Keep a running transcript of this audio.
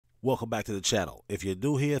Welcome back to the channel. If you're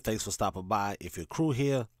new here, thanks for stopping by. If you're crew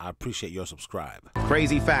here, I appreciate your subscribe.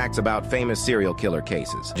 Crazy facts about famous serial killer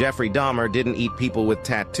cases. Jeffrey Dahmer didn't eat people with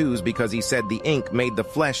tattoos because he said the ink made the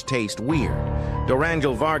flesh taste weird.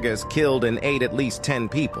 Durangel Vargas killed and ate at least 10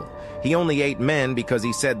 people. He only ate men because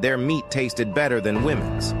he said their meat tasted better than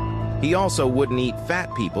women's. He also wouldn't eat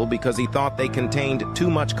fat people because he thought they contained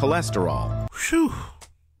too much cholesterol. Phew.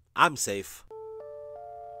 I'm safe.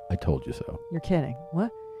 I told you so. You're kidding.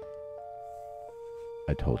 What?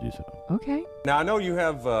 I told you so. Okay. Now, I know you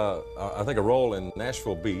have, I think, a role in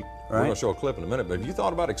Nashville Beat. We're going to show a clip in a minute, but have you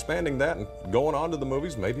thought about expanding that and going on to the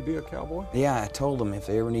movies, maybe be a cowboy? Yeah, I told them if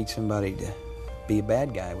they ever need somebody to be a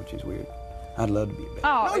bad guy, which is weird, I'd love to be a bad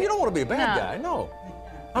guy. No, you don't want to be a bad guy, no.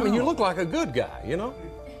 I mean, you look like a good guy, you know?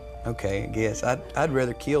 Okay, I guess. I'd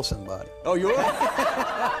rather kill somebody. Oh, you are?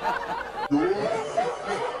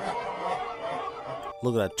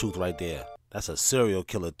 Look at that tooth right there. That's a serial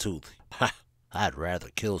killer tooth. I'd rather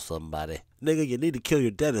kill somebody. Nigga, you need to kill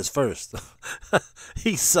your dentist first.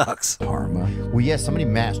 He sucks. Karma. Well, yeah, somebody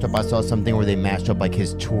mashed up. I saw something where they mashed up like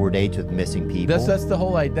his tour dates with missing people. That's the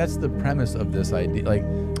whole that's the premise of this idea. Like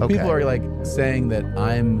Okay. people are like saying that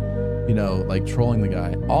I'm, you know, like trolling the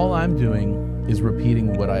guy. All I'm doing is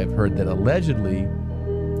repeating what I've heard, that allegedly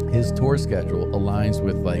his tour schedule aligns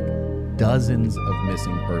with like dozens of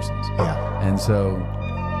missing persons. Yeah. And so,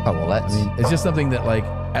 Oh, well, that's... I mean, it's just something that like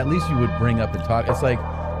at least you would bring up and talk. It's like,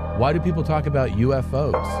 why do people talk about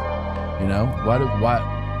UFOs? You know,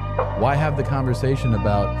 why have the conversation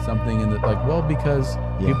about something in the, like, well, because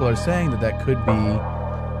people are saying that could be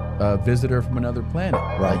a visitor from another planet.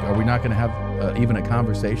 Right. Like, are we not going to have even a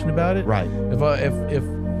conversation about it? Right.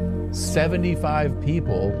 If 75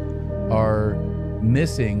 people are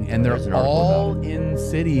missing and There's they're an article all about in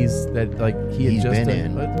cities that like He's had just been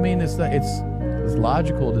in. I mean, it's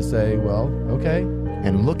logical to say, well, okay.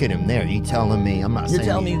 And look at him there. You telling me? I'm not You're saying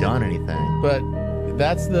telling he's me done anything. But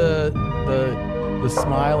that's the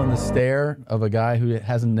smile and the stare of a guy who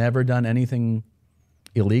has never done anything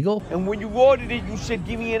illegal. And when you ordered it, you said,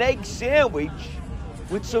 give me an egg sandwich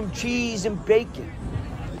with some cheese and bacon.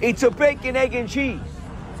 It's a bacon, egg, and cheese.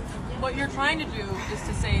 What you're trying to do is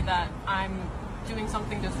to say that I'm doing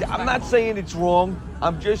something disrespectful. I'm not saying it's wrong.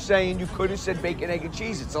 I'm just saying you could have said bacon, egg, and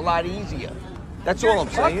cheese. It's a lot easier. That's all I'm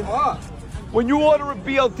saying. When you order a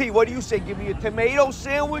BLT, what do you say? Give me a tomato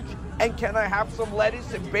sandwich, and can I have some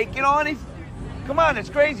lettuce and bacon on it? Come on, it's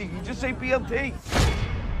crazy. You just say BLT.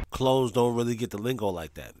 Clothes don't really get the lingo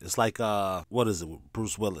like that. It's like, what is it, with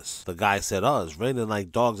Bruce Willis? The guy said, oh, it's raining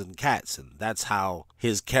like dogs and cats. And that's how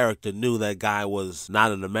his character knew that guy was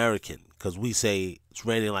not an American. Because we say it's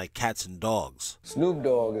raining like cats and dogs. Snoop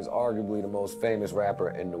Dogg is arguably the most famous rapper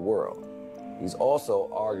in the world. He's also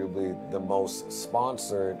arguably the most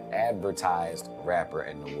sponsored, advertised rapper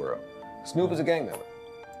in the world. Snoop is a gang member.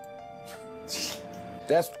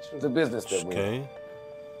 That's the business that we know.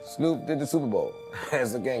 Snoop did the Super Bowl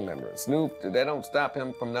as a gang member. Snoop, that don't stop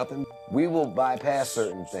him from nothing. We will bypass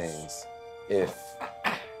certain things if,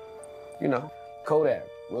 you know, Kodak,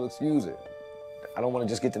 we'll excuse it. I don't want to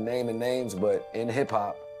just get to naming names, but in hip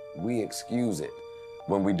hop, we excuse it.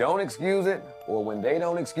 When we don't excuse it, or when they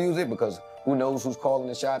don't excuse it, because who knows who's calling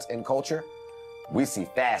the shots in culture, we see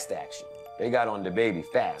fast action. They got on the baby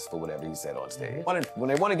fast for whatever he said on stage. When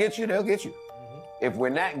they want to get you, they'll get you. If we're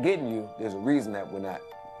not getting you, there's a reason that we're not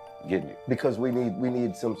getting you. Because we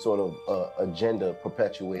need some sort of agenda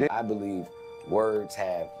perpetuated. I believe words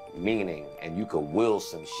have meaning and you could will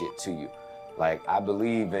some shit to you. Like, I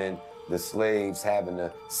believe in the slaves having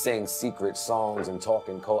to sing secret songs and talk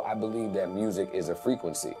in code. I believe that music is a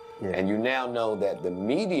frequency. Yeah. And you now know that the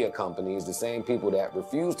media companies, the same people that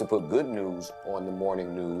refuse to put good news on the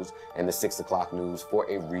morning news and the 6 o'clock news for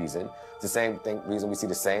a reason, it's the same reason we see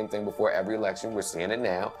the same thing before every election, we're seeing it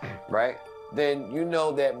now, right? Then you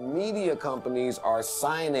know that media companies are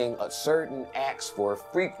signing certain acts for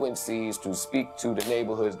frequencies to speak to the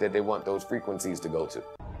neighborhoods that they want those frequencies to go to.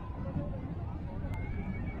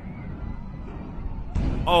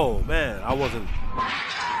 Oh, man, I wasn't...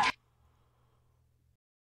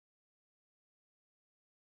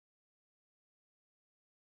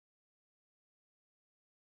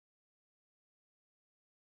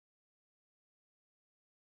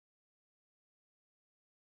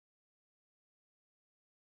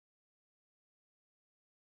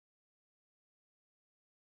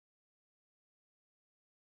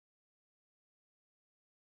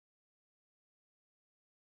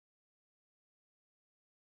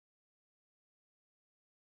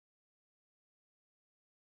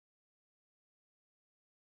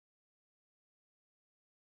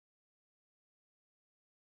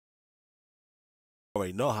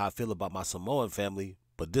 already know how I feel about my Samoan family,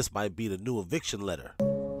 but this might be the new eviction letter.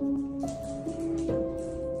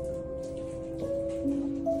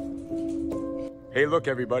 Hey, look,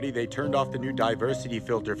 everybody, they turned off the new diversity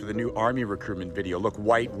filter for the new Army recruitment video. Look,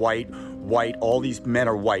 white, white, white. All these men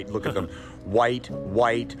are white. Look at them. White,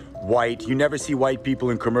 white, white. You never see white people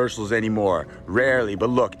in commercials anymore. Rarely, but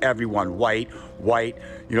look, everyone, white, white.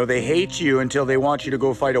 You know, they hate you until they want you to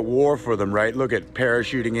go fight a war for them, right? Look at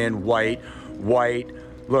parachuting in, white, white.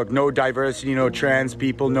 Look, no diversity, no trans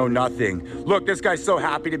people, no nothing. Look, this guy's so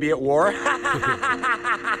happy to be at war.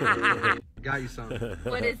 Got you something.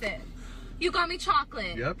 What is it? You got me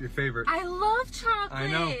chocolate. Yep, your favorite. I love chocolate. I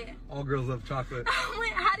know. All girls love chocolate. Oh,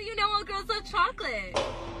 wait, how do you know all girls love chocolate?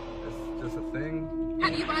 It's just a thing.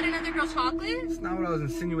 Have you bought another girl chocolate? It's not what I was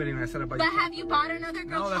insinuating when I said about But you. have you bought another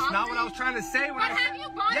girl chocolate? No, that's not what I was trying to say. But have you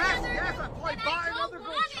bought another Yes, girl? I bought another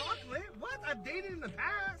girl chocolate. What? I've dated in the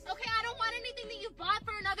past. Okay, I don't want anything that you've bought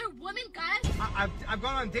for another woman, Gus. I've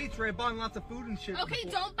gone on dates where I bought lots of food and shit. Okay,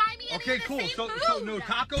 before. don't buy me any Okay, of the cool. same So food. no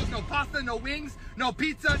tacos, no pasta, no wings, no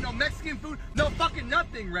pizza, no Mexican food, no fucking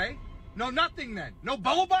nothing, Ray. No nothing then. No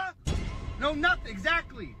boba? No nothing,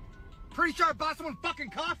 exactly. Pretty sure I bought someone fucking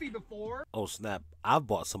coffee before. Oh snap, I've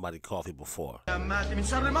bought somebody coffee before.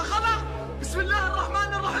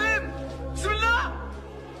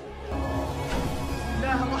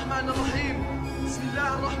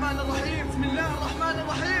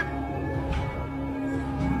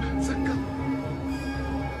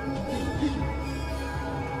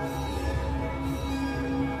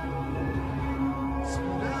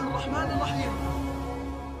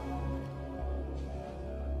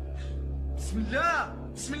 بسم الله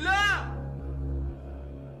بسم الله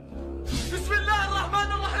بسم الله الرحمن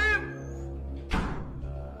الرحيم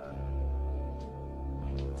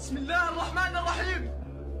بسم الله الرحمن الرحيم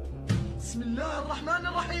بسم الله الرحمن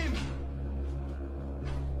الرحيم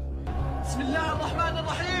بسم الله الرحمن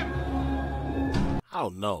الرحيم. I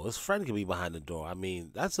don't know, his friend can be behind the door. I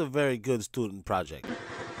mean, that's a very good student project.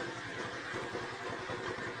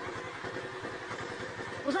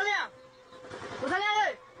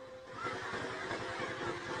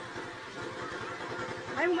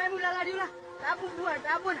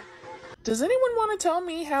 Does anyone want to tell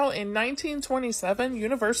me how in 1927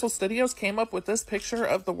 Universal Studios came up with this picture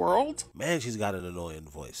of the world? Man, she's got an annoying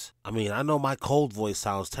voice. I mean, I know my cold voice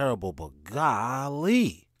sounds terrible, but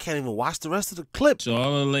golly, can't even watch the rest of the clip. So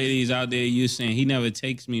all the ladies out there, you saying he never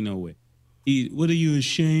takes me nowhere. What are you,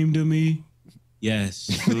 ashamed of me? Yes.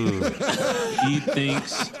 He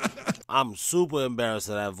thinks. I'm super embarrassed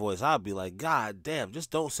of that voice. I'll be like, God damn,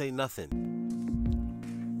 just don't say nothing.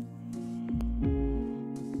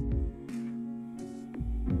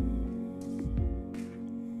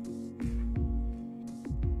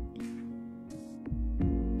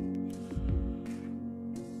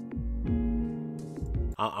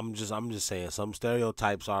 I'm just saying some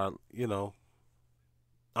stereotypes are, you know,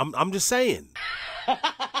 I'm just saying.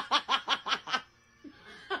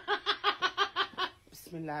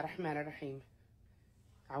 بسم الله الرحمن الرحيم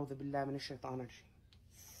أعوذ بالله من الشيطان الرجيم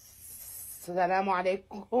السلام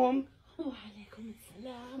عليكم وعليكم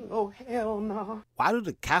السلام. Oh hell no. Why do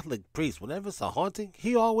the Catholic priest, whenever it's a haunting,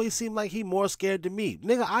 he always seem like he more scared than me?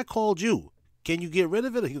 Nigga, I called you. Can you get rid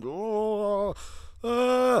of it? He's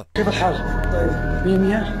كيف الحال؟ طيب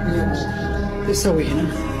 100 ايش تسوي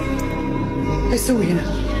هنا؟ ايش تسوي هنا؟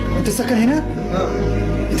 انت ساكن هنا؟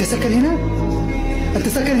 انت ساكن هنا؟ انت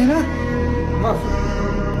ساكن هنا؟ ما في.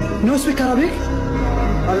 نو سبيك عربيك؟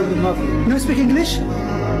 عربي ما في. نو سبيك انجلش؟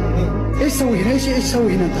 ايش تسوي هنا؟ ايش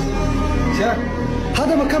تسوي هنا انت؟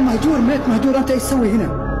 هذا مكان مهجور، ميت مهجور، انت ايش تسوي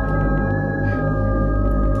هنا؟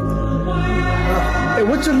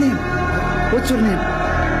 What's your name? What's your name?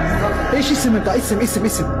 ايش اسم انت؟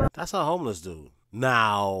 اسم. That's a homeless dude.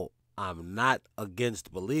 Now, I'm not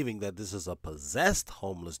against believing that this is a possessed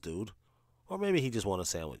homeless dude, or maybe he just want a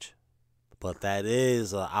sandwich. But that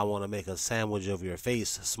is a I want to make a sandwich of your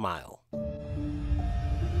face smile.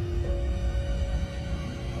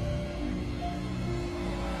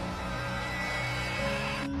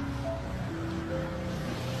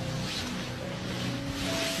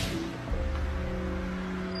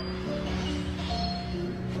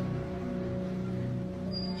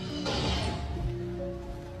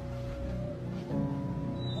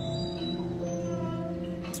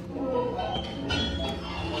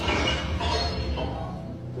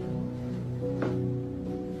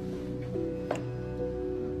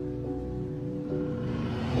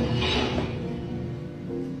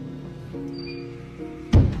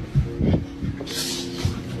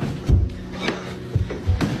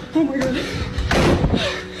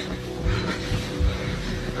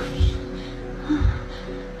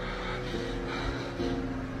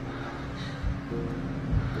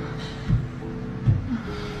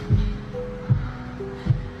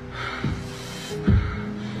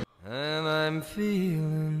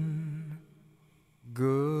 feeling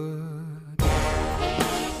good.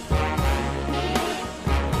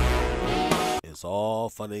 It's all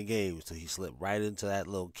fun and games till he slipped right into that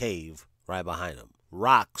little cave right behind him.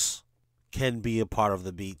 Rocks can be a part of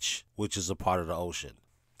the beach, which is a part of the ocean.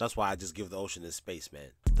 That's why I just give the ocean its space,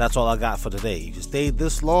 man. That's all I got for today. If you stayed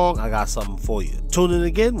this long, I got something for you. Tune in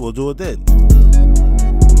again, we'll do it then.